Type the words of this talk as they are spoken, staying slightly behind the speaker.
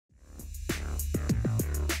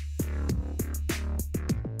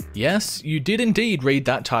Yes, you did indeed read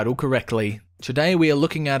that title correctly. Today we are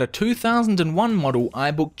looking at a 2001 model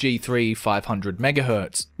iBook G3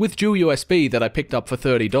 500MHz with dual USB that I picked up for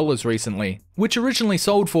 $30 recently, which originally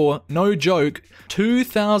sold for, no joke,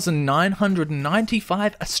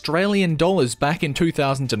 2,995 Australian dollars back in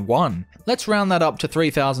 2001. Let's round that up to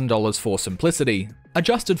 $3,000 for simplicity.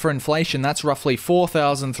 Adjusted for inflation, that's roughly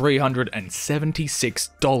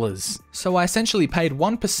 $4,376. So I essentially paid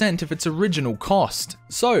 1% of its original cost.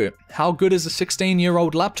 So, how good is a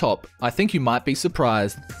 16-year-old laptop? I think you might be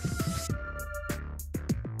surprised.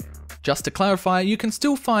 Just to clarify, you can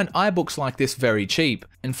still find iBooks like this very cheap.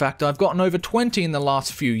 In fact, I've gotten over 20 in the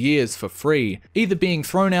last few years for free, either being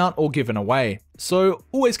thrown out or given away. So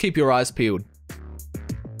always keep your eyes peeled.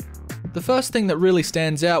 The first thing that really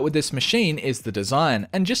stands out with this machine is the design,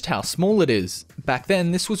 and just how small it is. Back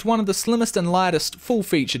then, this was one of the slimmest and lightest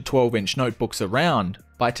full-featured 12-inch notebooks around.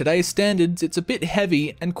 By today's standards, it's a bit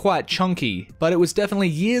heavy and quite chunky, but it was definitely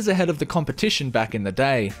years ahead of the competition back in the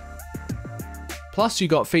day. Plus you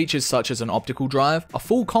got features such as an optical drive, a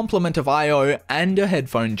full complement of I/O, and a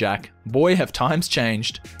headphone jack. Boy, have times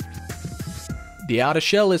changed. The outer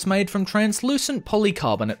shell is made from translucent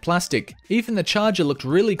polycarbonate plastic. Even the charger looked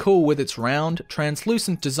really cool with its round,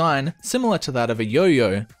 translucent design, similar to that of a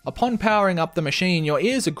yo-yo. Upon powering up the machine, your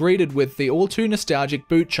ears are greeted with the all too nostalgic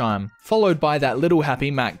boot chime, followed by that little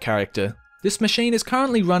happy Mac character. This machine is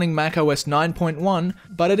currently running macOS 9.1,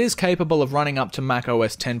 but it is capable of running up to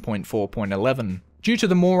macOS 10.4.11. Due to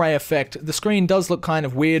the moire effect, the screen does look kind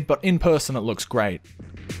of weird, but in person it looks great.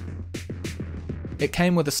 It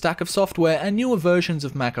came with a stack of software and newer versions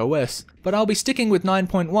of macOS, but I'll be sticking with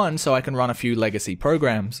 9.1 so I can run a few legacy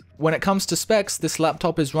programs. When it comes to specs, this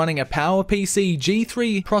laptop is running a PowerPC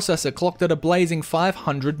G3 processor clocked at a blazing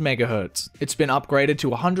 500MHz. It's been upgraded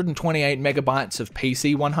to 128MB of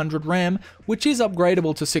PC100 RAM, which is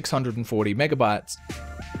upgradable to 640MB.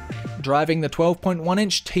 Driving the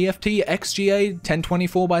 12.1-inch TFT XGA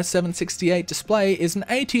 1024x768 display is an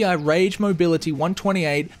ATI Rage Mobility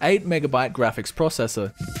 128 8MB graphics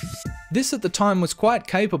processor. This at the time was quite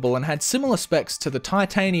capable and had similar specs to the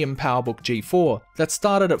titanium PowerBook G4 that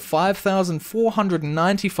started at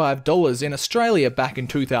 $5,495 in Australia back in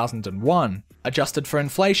 2001. Adjusted for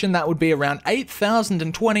inflation, that would be around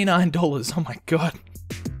 $8,029, oh my god.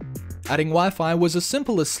 Adding Wi-Fi was as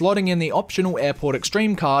simple as slotting in the optional Airport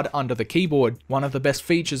Extreme card under the keyboard. One of the best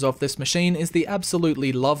features of this machine is the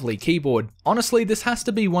absolutely lovely keyboard. Honestly, this has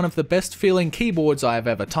to be one of the best feeling keyboards I have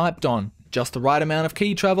ever typed on. Just the right amount of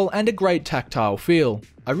key travel and a great tactile feel.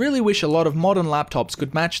 I really wish a lot of modern laptops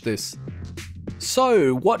could match this.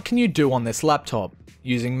 So, what can you do on this laptop?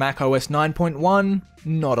 Using macOS 9.1?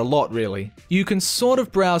 Not a lot really. You can sort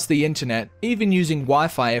of browse the internet, even using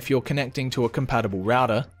Wi-Fi if you're connecting to a compatible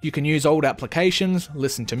router. You can use old applications,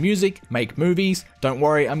 listen to music, make movies. Don't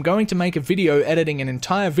worry, I'm going to make a video editing an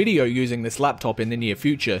entire video using this laptop in the near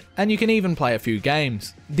future, and you can even play a few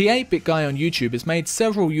games. The 8-Bit Guy on YouTube has made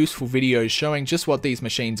several useful videos showing just what these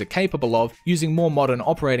machines are capable of using more modern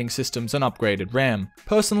operating systems and upgraded RAM.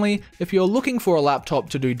 Personally, if you're looking for a laptop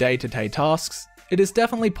to do day-to-day tasks, it is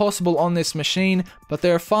definitely possible on this machine, but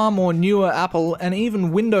there are far more newer Apple and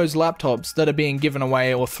even Windows laptops that are being given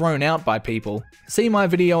away or thrown out by people. See my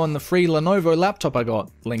video on the free Lenovo laptop I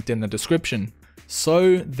got, linked in the description.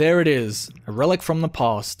 So there it is, a relic from the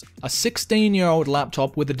past. A 16-year-old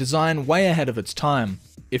laptop with a design way ahead of its time.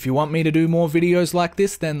 If you want me to do more videos like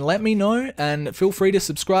this, then let me know, and feel free to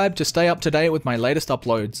subscribe to stay up to date with my latest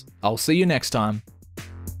uploads. I'll see you next time.